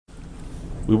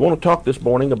We want to talk this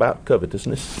morning about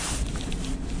covetousness.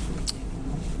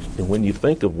 And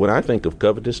when I think of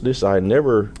covetousness, I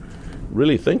never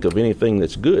really think of anything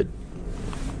that's good.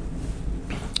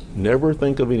 Never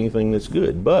think of anything that's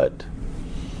good, but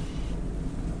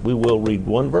we will read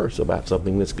one verse about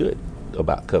something that's good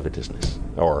about covetousness,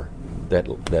 or that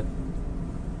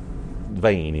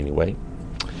vein anyway.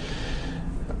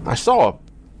 I saw a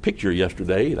picture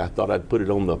yesterday, and I thought I'd put it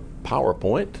on the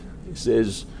PowerPoint. It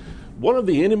says, one of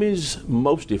the enemy's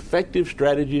most effective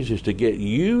strategies is to get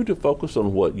you to focus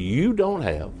on what you don't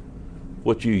have,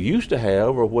 what you used to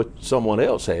have, or what someone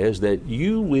else has that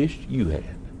you wish you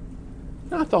had.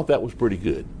 And I thought that was pretty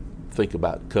good. Think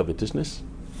about covetousness.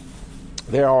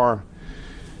 There are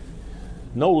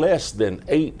no less than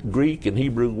 8 Greek and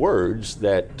Hebrew words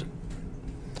that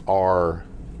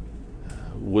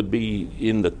would be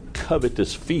in the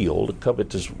covetous field,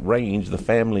 covetous range, the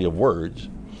family of words.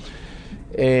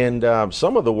 And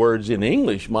some of the words in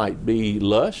English might be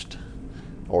lust,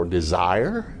 or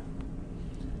desire,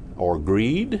 or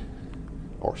greed,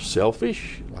 or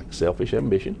selfish, like selfish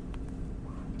ambition,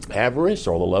 avarice,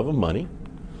 or the love of money,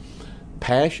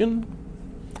 passion,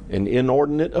 and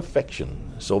inordinate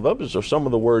affection. So those are some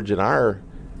of the words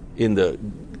in the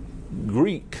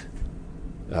Greek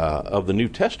of the New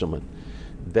Testament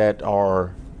that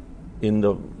are in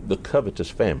the covetous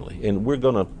family. And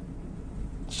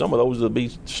some of those will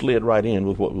be slid right in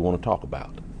with what we want to talk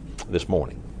about this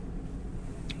morning.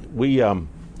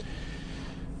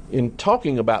 In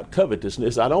talking about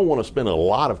covetousness, I don't want to spend a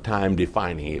lot of time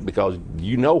defining it because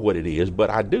you know what it is, but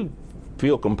I do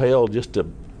feel compelled just to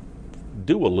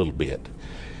do a little bit.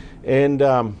 And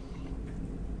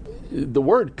the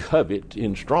word covet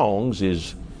in Strong's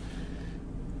is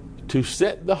to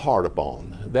set the heart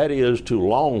upon. That is to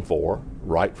long for,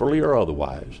 rightfully or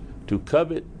otherwise. To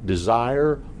covet,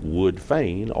 desire, would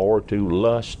fain, or to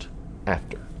lust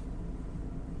after.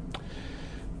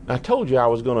 I told you I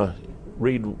was going to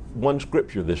read one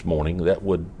scripture this morning that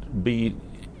would be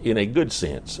in a good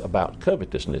sense about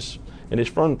covetousness, and it's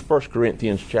from 1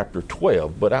 Corinthians chapter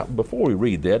 12. But before we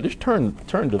read that, just turn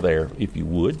to there, if you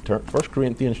would. 1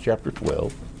 Corinthians chapter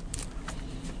 12.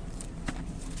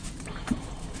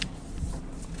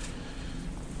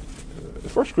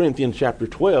 First Corinthians chapter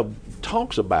 12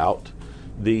 talks about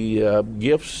the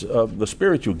gifts of the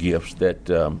spiritual gifts that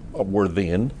were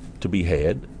then to be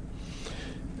had.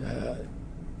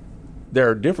 There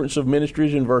are differences of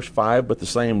ministries in verse 5, but the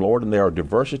same Lord, and there are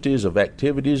diversities of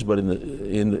activities, but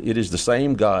it is the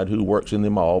same God who works in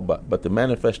them all, but the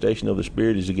manifestation of the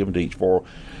Spirit is given to each. For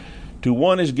to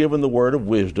one is given the word of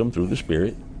wisdom through the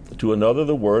Spirit, to another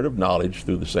the word of knowledge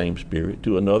through the same Spirit,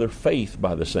 to another faith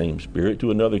by the same Spirit, to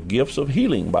another gifts of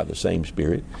healing by the same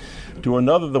Spirit, to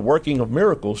another the working of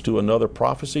miracles, to another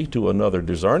prophecy, to another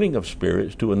discerning of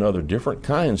spirits, to another different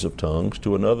kinds of tongues,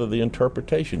 to another the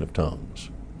interpretation of tongues.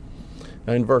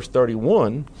 Now in verse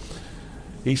 31,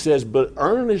 he says, but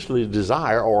earnestly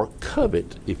desire, or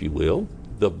covet, if you will,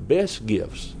 the best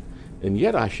gifts, and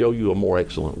yet I show you a more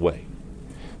excellent way.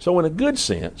 So in a good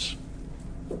sense,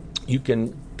 you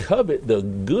can covet the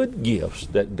good gifts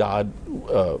that God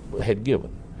had given.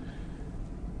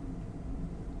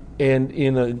 And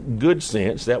in a good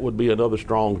sense, that would be another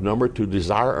strong number, to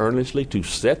desire earnestly, to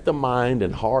set the mind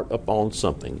and heart upon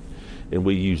something. And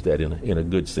we use that in a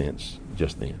good sense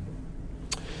just then.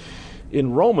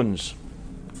 In Romans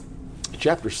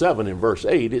chapter 7 and verse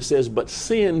 8, it says, but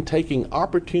sin, taking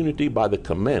opportunity by the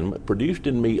commandment, produced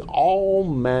in me all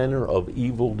manner of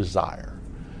evil desire.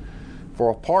 For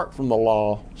apart from the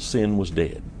law, sin was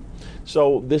dead.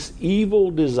 So this evil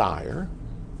desire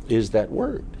is that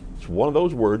word. It's one of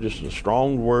those words. It's a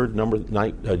strong word,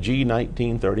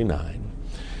 G1939.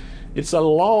 It's a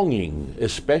longing,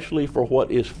 especially for what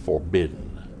is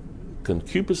forbidden.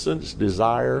 Concupiscence,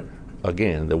 desire,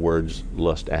 again, the words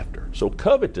lust after. So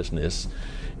covetousness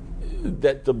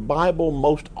that the Bible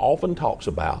most often talks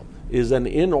about is an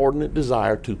inordinate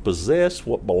desire to possess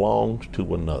what belongs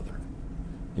to another.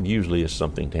 And usually it's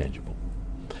something tangible.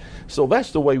 So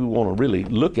that's the way we want to really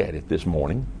look at it this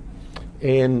morning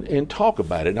and talk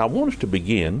about it. And I want us to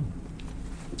begin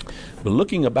by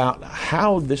looking about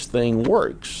how this thing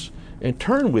works. And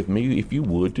turn with me, if you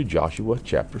would, to Joshua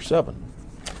chapter 7.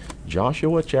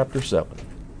 Joshua chapter 7.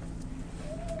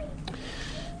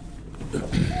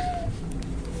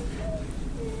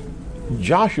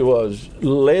 Joshua's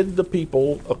led the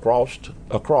people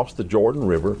across the Jordan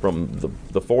River from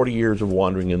the 40 years of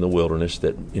wandering in the wilderness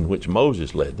in which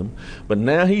Moses led them. But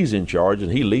now he's in charge,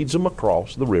 and he leads them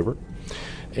across the river,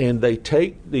 and they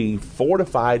take the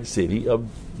fortified city of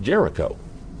Jericho.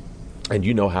 And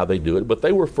you know how they do it, but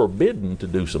they were forbidden to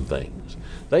do some things.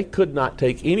 They could not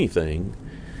take anything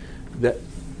that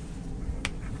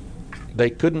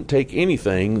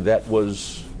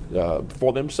was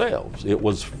for themselves. It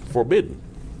was forbidden.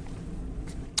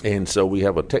 And so we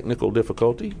have a technical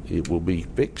difficulty. It will be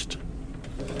fixed.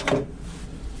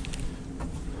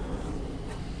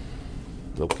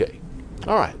 Okay.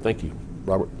 All right. Thank you,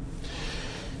 Robert.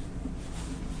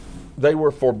 They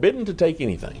were forbidden to take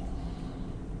anything,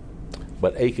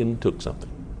 but Achan took something.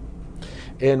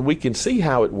 And we can see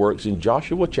how it works in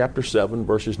Joshua chapter 7,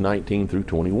 verses 19 through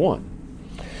 21,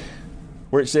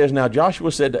 where it says, "Now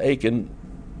Joshua said to Achan,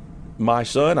 my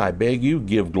son, I beg you,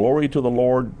 give glory to the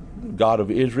Lord God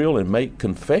of Israel, and make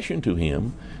confession to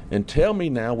him, and tell me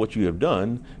now what you have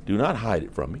done. Do not hide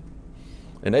it from me."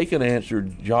 And Achan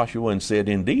answered Joshua and said,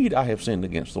 "Indeed, I have sinned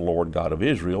against the Lord God of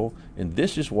Israel, and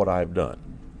this is what I have done.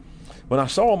 When I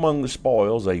saw among the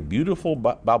spoils a beautiful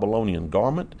Babylonian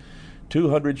garment,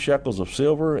 200 shekels of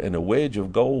silver, and a wedge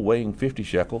of gold weighing 50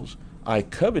 shekels, I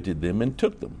coveted them and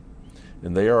took them.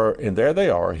 And there they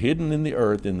are, hidden in the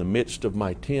earth in the midst of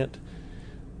my tent,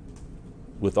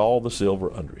 with all the silver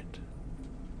under it."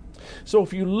 So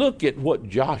if you look at what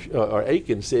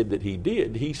Achan said that he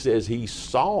did, he says he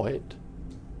saw it.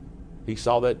 He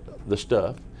saw the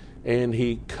stuff, and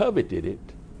he coveted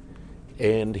it,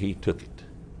 and he took it.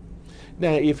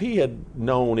 Now, if he had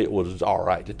known it was all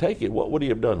right to take it, what would he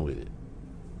have done with it?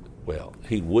 Well,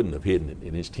 he wouldn't have hidden it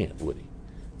in his tent, would he?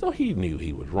 So he knew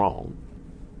he was wrong,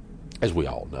 as we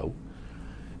all know.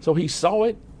 So he saw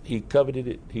it, he coveted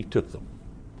it, he took them.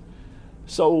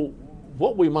 So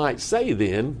what we might say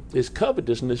then is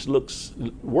covetousness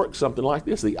works something like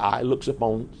this. The eye looks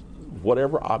upon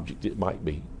whatever object it might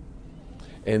be,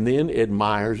 and then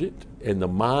admires it, and the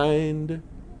mind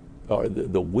or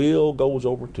the will goes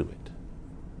over to it.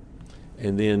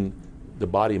 And then the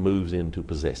body moves in to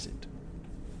possess it.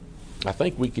 I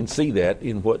think we can see that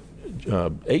in what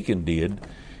Achan did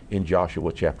in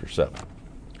Joshua chapter 7.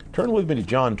 Turn with me to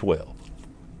John 12.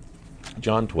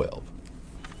 John 12.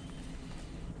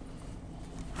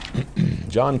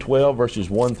 John 12, verses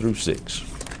 1 through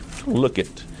 6. Look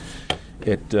at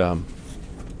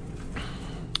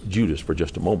Judas for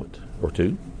just a moment or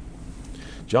two.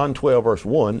 John 12, verse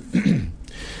 1.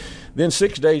 Then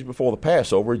 6 days before the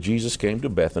Passover, Jesus came to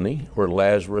Bethany, where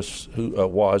Lazarus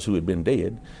who had been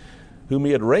dead, whom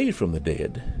he had raised from the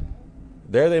dead.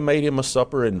 There they made him a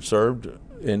supper and served,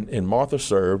 and Martha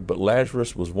served, but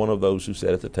Lazarus was one of those who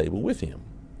sat at the table with him.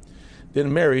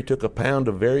 Then Mary took a pound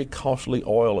of very costly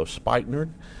oil of spikenard,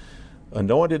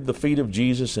 anointed the feet of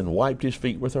Jesus, and wiped his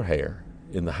feet with her hair,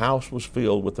 and the house was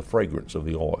filled with the fragrance of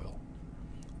the oil.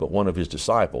 But one of his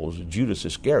disciples, Judas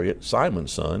Iscariot,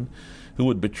 Simon's son, who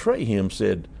would betray him,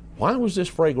 said, "Why was this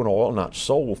fragrant oil not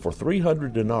sold for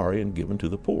 300 denarii and given to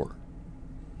the poor?"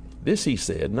 This he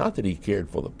said, not that he cared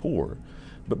for the poor,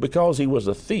 but because he was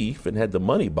a thief and had the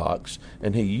money box,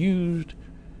 and he used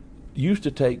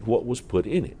to take what was put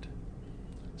in it.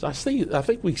 So I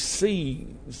think we see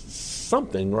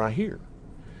something right here.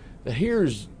 That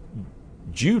here's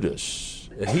Judas.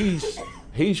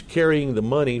 He's carrying the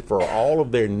money for all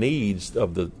of their needs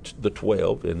of the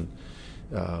 12, and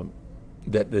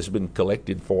that has been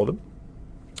collected for them.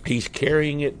 He's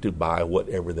carrying it to buy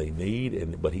whatever they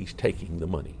need, but he's taking the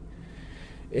money.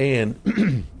 And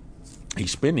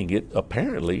he's spending it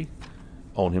apparently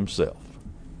on himself.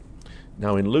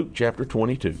 Now in Luke chapter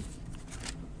 22,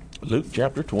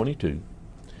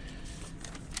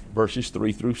 verses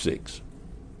 3 through 6.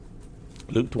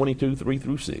 Luke 22, 3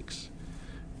 through 6.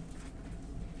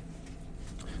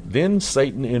 Then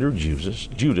Satan entered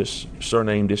Judas,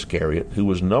 surnamed Iscariot, who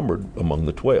was numbered among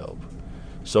the 12.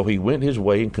 So he went his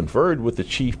way and conferred with the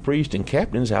chief priests and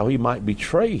captains how he might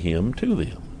betray him to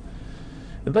them.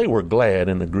 And they were glad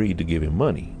and agreed to give him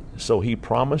money. So he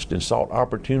promised and sought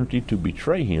opportunity to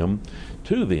betray him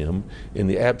to them in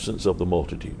the absence of the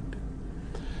multitude.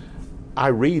 I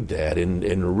read that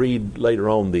and read later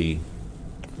on the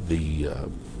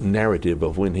narrative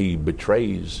of when he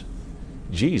betrays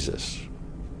Jesus.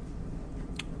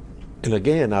 And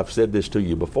again, I've said this to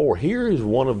you before. Here is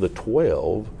one of the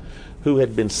 12 who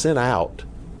had been sent out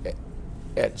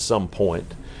at some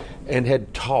point and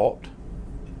had taught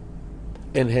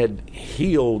and had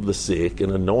healed the sick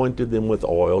and anointed them with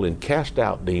oil and cast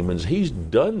out demons. He's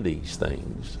done these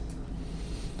things.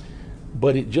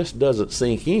 But it just doesn't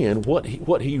sink in. What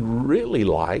he really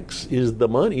likes is the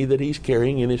money that he's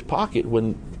carrying in his pocket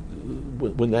when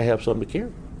they have something to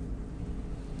carry.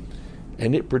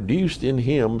 And it produced in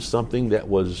him something that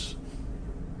was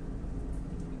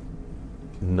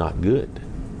not good.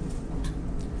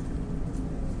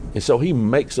 And so he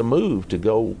makes a move to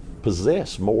go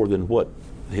possess more than what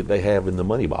they have in the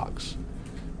money box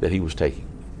that he was taking.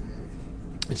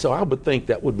 And so I would think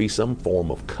that would be some form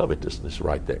of covetousness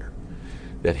right there,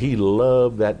 that he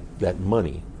loved that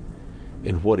money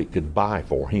and what it could buy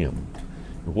for him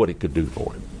and what it could do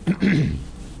for him.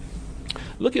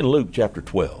 Look in Luke chapter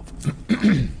 12.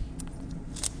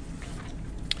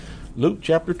 Luke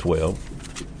chapter 12,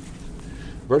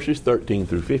 verses 13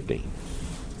 through 15.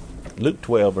 Luke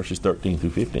 12, verses 13 through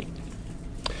 15.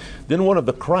 Then one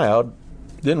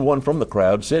from the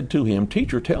crowd said to him,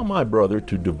 "Teacher, tell my brother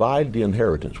to divide the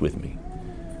inheritance with me."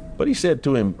 But he said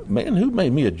to him, "Man, who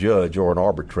made me a judge or an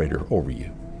arbitrator over you?"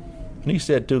 And he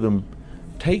said to them,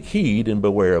 "Take heed and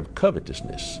beware of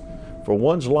covetousness, for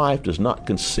one's life does not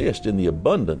consist in the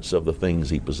abundance of the things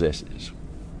he possesses."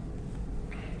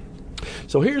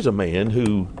 So here's a man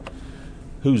who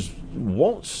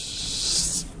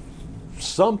wants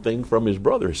something from his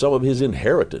brother, some of his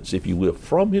inheritance, if you will,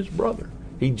 from his brother.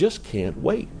 He just can't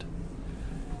wait.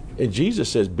 And Jesus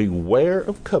says, beware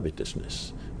of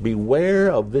covetousness.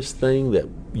 Beware of this thing that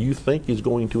you think is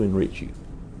going to enrich you,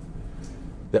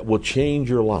 that will change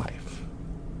your life.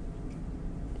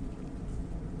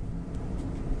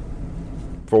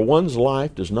 For one's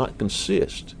life does not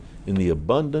consist in the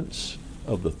abundance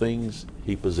of the things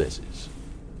he possesses.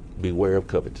 Beware of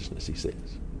covetousness, he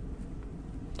says.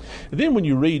 And then when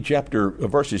you read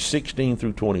verses 16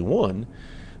 through 21,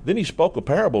 then he spoke a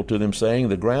parable to them, saying,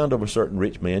 "The ground of a certain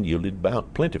rich man yielded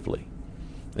plentifully.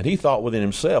 And he thought within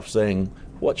himself, saying,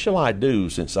 What shall I do,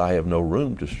 since I have no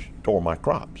room to store my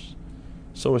crops?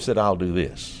 So he said, I'll do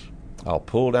this. I'll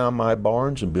pull down my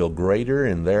barns and build greater,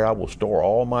 and there I will store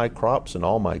all my crops and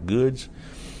all my goods.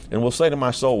 And will say to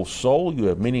my soul, Soul, you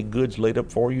have many goods laid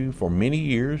up for you for many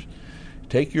years.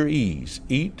 Take your ease,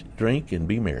 eat, drink, and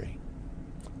be merry."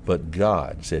 But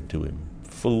God said to him,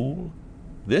 "Fool,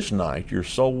 this night your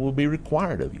soul will be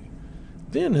required of you.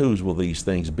 Then whose will these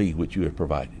things be which you have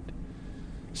provided?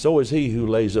 So is he who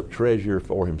lays up treasure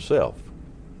for himself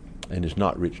and is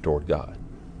not rich toward God."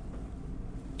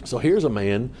 So here's a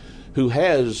man who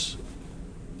has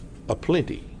a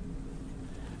plenty,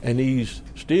 and he's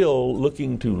still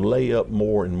looking to lay up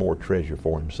more and more treasure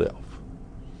for himself.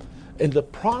 And the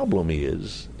problem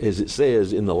is, as it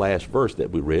says in the last verse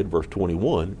that we read, verse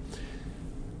 21,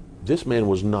 this man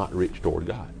was not rich toward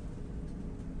God.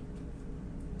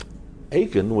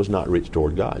 Achan was not rich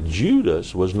toward God.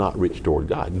 Judas was not rich toward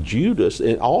God. Judas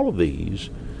and all of these,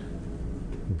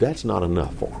 that's not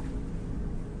enough for them.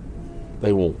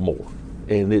 They want more.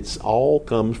 And it's all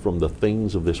comes from the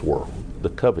things of this world, the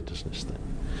covetousness thing.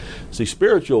 See,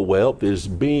 spiritual wealth is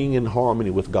being in harmony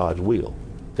with God's will.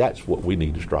 That's what we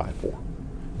need to strive for.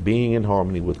 Being in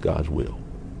harmony with God's will.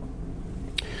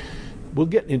 We'll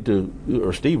get into,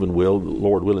 or Stephen will,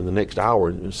 Lord willing, the next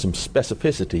hour, some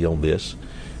specificity on this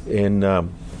and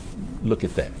look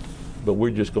at that. But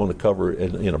we're just going to cover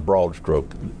it in a broad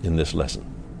stroke in this lesson.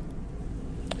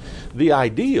 The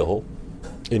ideal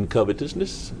in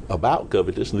covetousness, about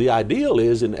covetousness, the ideal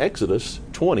is in Exodus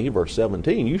 20, verse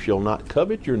 17, "You shall not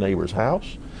covet your neighbor's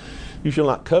house. You shall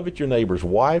not covet your neighbor's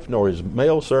wife, nor his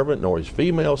male servant, nor his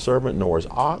female servant, nor his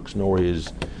ox, nor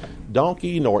his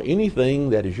donkey, nor anything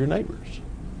that is your neighbor's."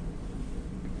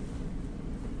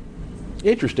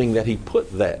 Interesting that he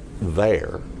put that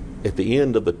there at the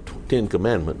end of the Ten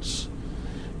Commandments.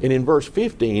 And in verse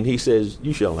 15, he says,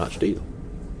 "You shall not steal."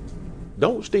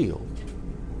 Don't steal.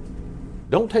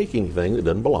 Don't take anything that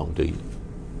doesn't belong to you.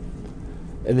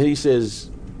 And then he says,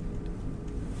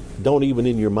 don't even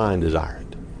in your mind desire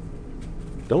it.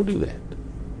 Don't do that.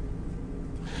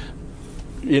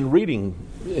 In reading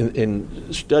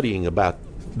and studying about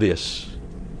this,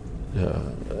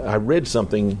 I read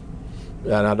something,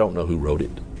 and I don't know who wrote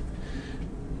it,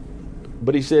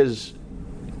 but he says,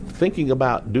 thinking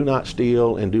about do not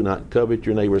steal and do not covet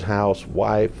your neighbor's house,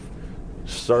 wife,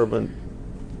 servant,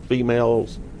 female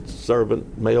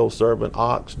servant, male servant,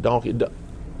 ox, donkey.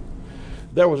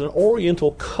 There was an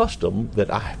Oriental custom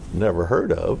that I've never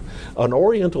heard of, an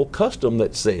Oriental custom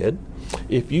that said,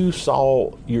 if you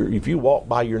walk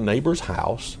by your neighbor's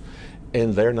house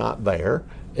and they're not there,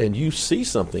 and you see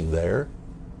something there,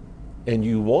 and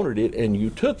you wanted it and you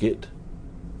took it,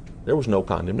 there was no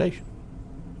condemnation.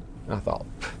 I thought,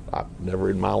 I've never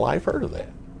in my life heard of that.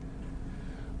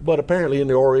 But apparently in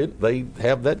the Orient, they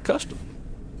have that custom.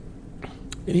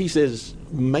 And he says,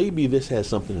 maybe this has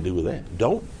something to do with that.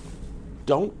 Don't,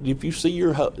 if you see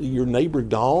your neighbor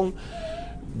gone,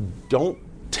 don't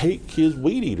take his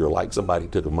weed eater like somebody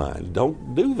took of mine.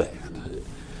 Don't do that.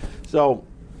 So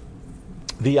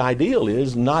the ideal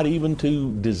is not even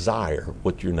to desire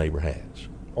what your neighbor has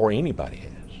or anybody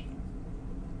has.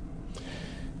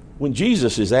 When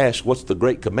Jesus is asked what's the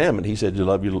great commandment, he said to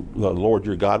love the Lord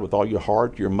your God with all your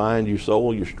heart, your mind, your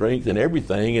soul, your strength, and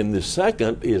everything. And the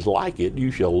second is like it, you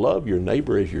shall love your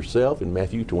neighbor as yourself in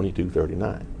Matthew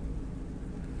 22:39.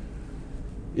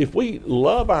 If we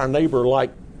love our neighbor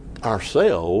like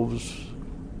ourselves,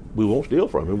 we won't steal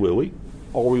from him, will we?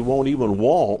 Or we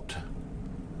won't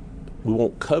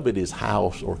covet his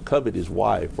house or covet his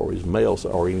wife or his mail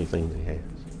or anything that he has.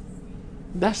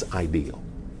 That's ideal.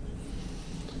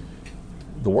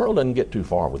 The world doesn't get too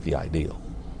far with the ideal.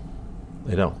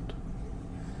 They don't.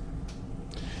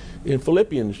 In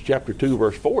Philippians chapter 2,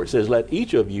 verse 4, it says, let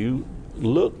each of you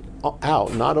look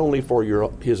out not only for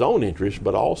his own interest,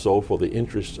 but also for the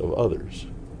interests of others.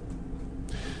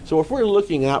 So if we're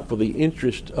looking out for the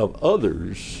interest of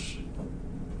others,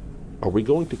 are we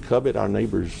going to covet our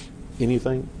neighbor's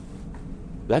anything?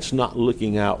 That's not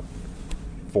looking out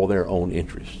for their own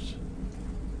interests.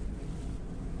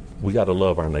 We got to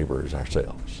love our neighbors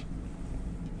ourselves.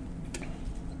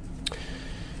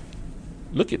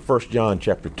 Look at 1 John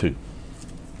chapter 2,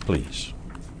 please.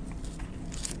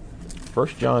 1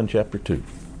 John chapter 2.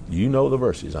 You know the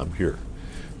verses, I'm sure.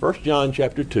 1 John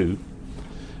chapter 2,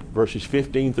 verses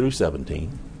 15 through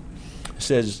 17,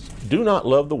 says, do not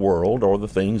love the world or the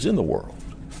things in the world.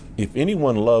 If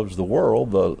anyone loves the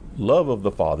world, the love of the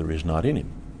Father is not in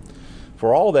him.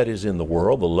 For all that is in the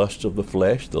world, the lust of the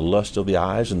flesh, the lust of the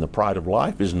eyes, and the pride of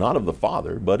life is not of the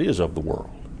Father, but is of the world.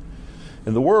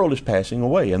 And the world is passing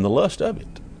away, and the lust of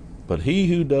it. But he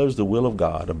who does the will of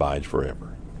God abides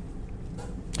forever.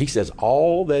 He says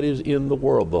all that is in the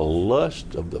world, the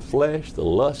lust of the flesh, the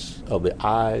lust of the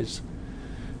eyes,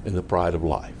 and the pride of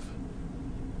life.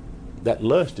 That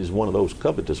lust is one of those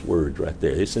covetous words right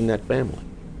there. It's in that family.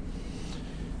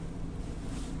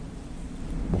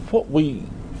 What we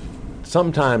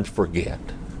sometimes forget,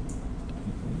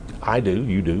 I do,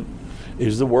 you do,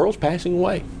 is the world's passing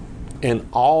away. And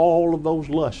all of those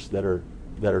lusts that are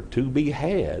to be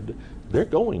had, they're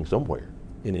going somewhere.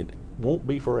 And it won't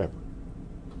be forever.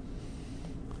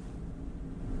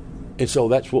 And so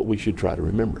that's what we should try to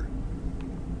remember.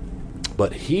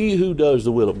 But he who does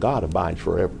the will of God abides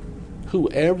forever.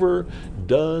 Whoever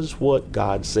does what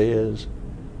God says,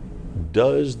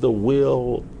 does the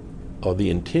will or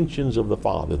the intentions of the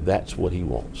Father, that's what he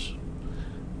wants.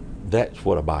 That's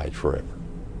what abides forever.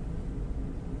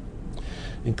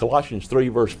 In Colossians 3,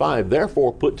 verse 5,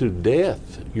 therefore put to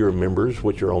death your members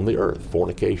which are on the earth,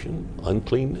 fornication,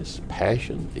 uncleanness,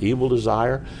 passion, evil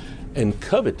desire, and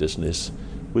covetousness,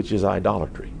 which is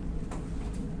idolatry.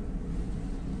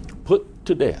 Put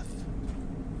to death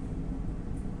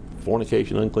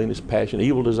fornication, uncleanness, passion,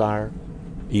 evil desire,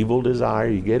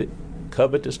 you get it?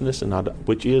 Covetousness, and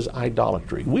which is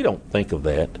idolatry. We don't think of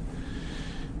that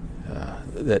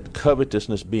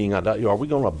covetousness being idolatry. Are we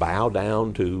going to bow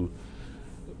down to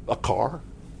a car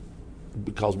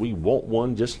because we want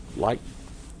one just like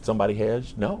somebody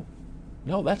has? No,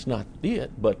 that's not it.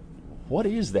 But what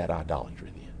is that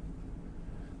idolatry then?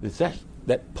 It's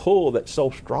that pull that's so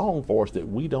strong for us that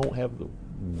we don't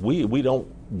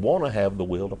want to have the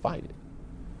will to fight it,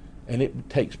 and it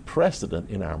takes precedent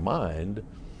in our mind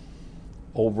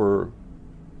over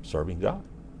serving God.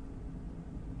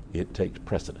 It takes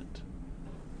precedent.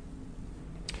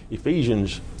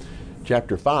 Ephesians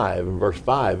chapter 5 and verse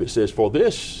 5, it says, for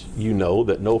this you know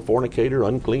that no fornicator,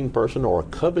 unclean person, or a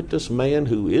covetous man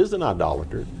who is an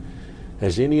idolater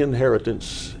has any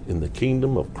inheritance in the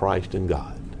kingdom of Christ and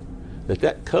God.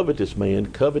 That covetous man,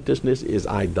 covetousness is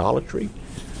idolatry.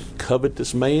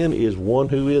 Covetous man is one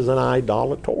who is an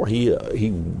idolater.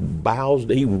 He bows,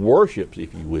 he worships,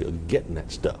 if you will, getting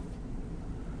that stuff.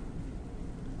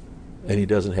 And he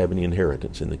doesn't have any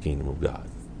inheritance in the kingdom of God.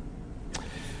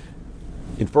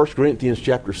 In 1 Corinthians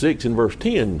chapter 6 and verse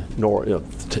 10,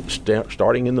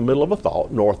 starting in the middle of a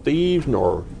thought, nor thieves,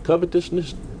 nor covetous,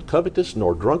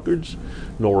 nor drunkards,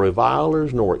 nor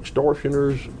revilers, nor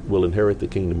extortioners will inherit the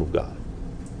kingdom of God.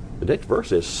 The next verse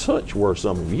says, such were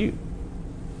some of you.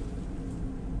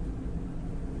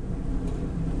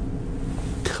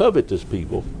 Covetous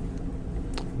people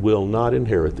will not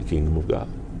inherit the kingdom of God,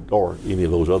 or any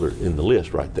of those other in the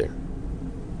list right there.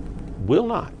 Will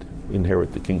not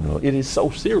inherit the kingdom. It is so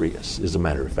serious, as a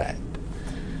matter of fact,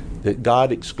 that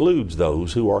God excludes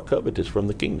those who are covetous from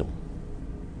the kingdom.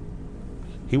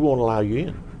 He won't allow you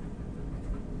in.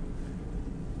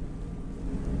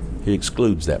 He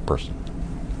excludes that person.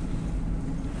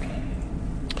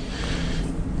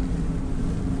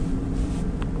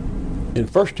 In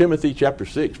 1 Timothy chapter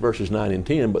 6, verses 9 and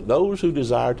 10, but those who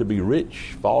desire to be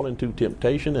rich fall into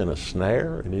temptation and a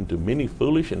snare, and into many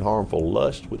foolish and harmful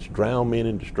lusts, which drown men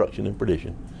in destruction and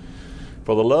perdition.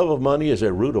 For the love of money is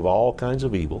a root of all kinds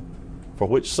of evil, for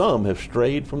which some have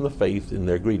strayed from the faith in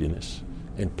their greediness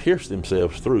and pierced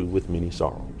themselves through with many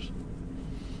sorrows.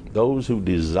 Those who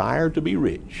desire to be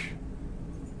rich,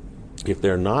 if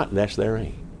they're not, that's their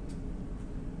aim.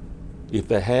 If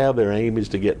they have, their aim is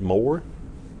to get more.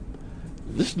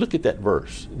 Just look at that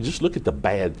verse. Just look at the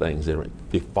bad things that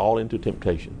they fall into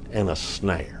temptation and a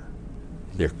snare.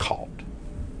 They're caught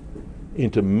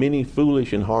into many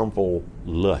foolish and harmful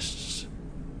lusts.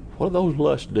 What do those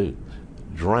lusts do?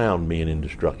 Drown men in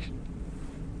destruction.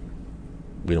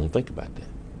 We don't think about that.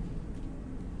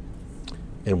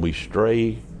 And we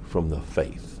stray from the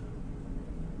faith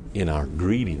in our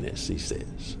greediness, he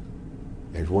says.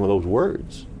 There's one of those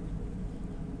words.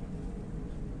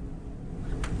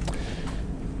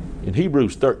 In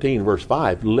Hebrews 13, verse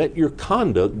 5, let your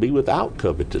conduct be without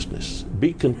covetousness.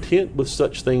 Be content with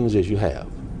such things as you have.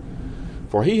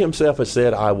 For he himself has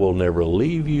said, I will never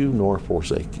leave you nor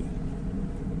forsake you.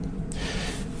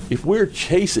 If we're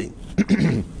chasing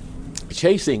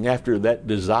after that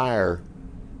desire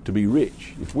to be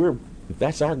rich, if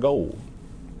that's our goal,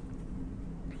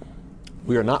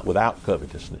 we are not without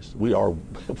covetousness. We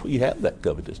have that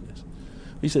covetousness.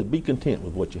 He said, be content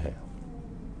with what you have.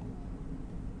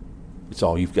 It's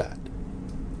all you've got.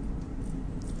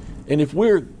 And if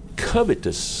we're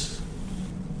covetous,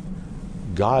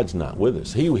 God's not with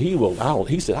us.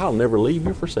 He said, I'll never leave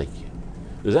you or forsake you.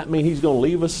 Does that mean he's going to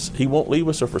leave us? He won't leave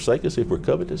us or forsake us if we're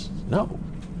covetous? No.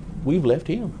 We've left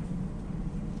him.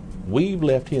 We've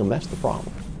left him. That's the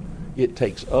problem. It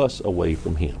takes us away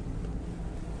from him.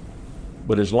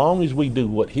 But as long as we do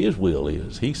what his will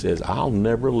is, he says, I'll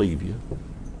never leave you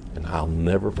and I'll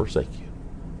never forsake you.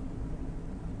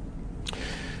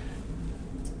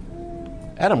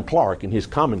 Adam Clarke, in his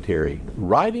commentary,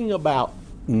 writing about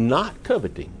not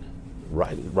coveting,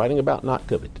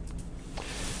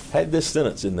 had this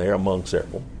sentence in there among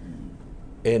several.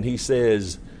 And he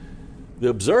says, the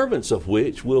observance of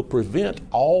which will prevent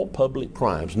all public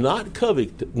crimes. Not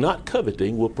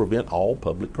coveting will prevent all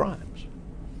public crimes.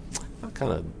 I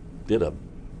kind of did a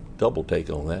double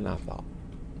take on that, and I thought,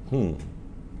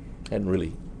 hadn't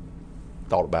really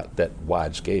thought about that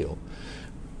wide scale.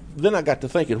 Then I got to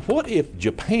thinking, what if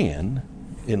Japan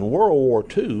in World War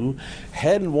II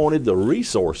hadn't wanted the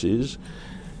resources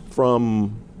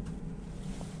from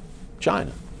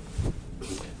China?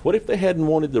 What if they hadn't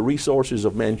wanted the resources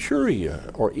of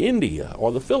Manchuria or India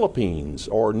or the Philippines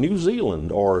or New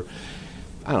Zealand or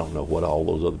I don't know what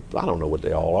I don't know what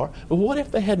they all are. But what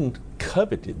if they hadn't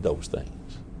coveted those things?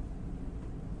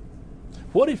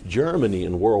 What if Germany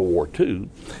in World War II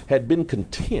had been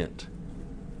content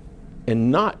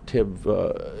and not have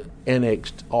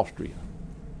annexed Austria,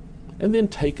 and then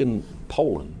taken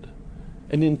Poland,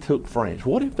 and then took France?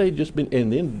 What if they'd just been,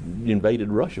 and then invaded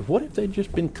Russia? What if they'd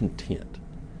just been content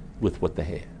with what they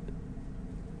had?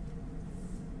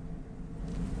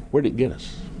 Where'd it get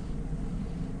us?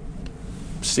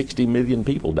 60 million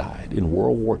people died in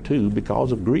World War II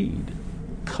because of greed,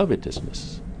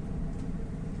 covetousness.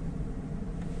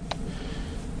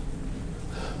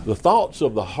 The thoughts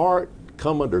of the heart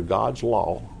come under God's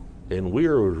law, and we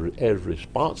are as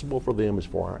responsible for them as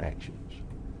for our actions.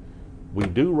 We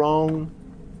do wrong,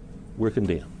 we're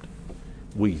condemned.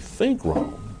 We think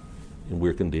wrong, and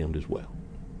we're condemned as well.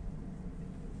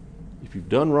 If you've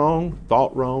done wrong,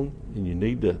 thought wrong, and you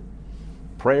need the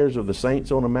prayers of the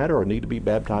saints on a matter or need to be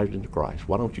baptized into Christ,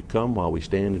 why don't you come while we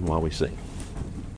stand and while we sing?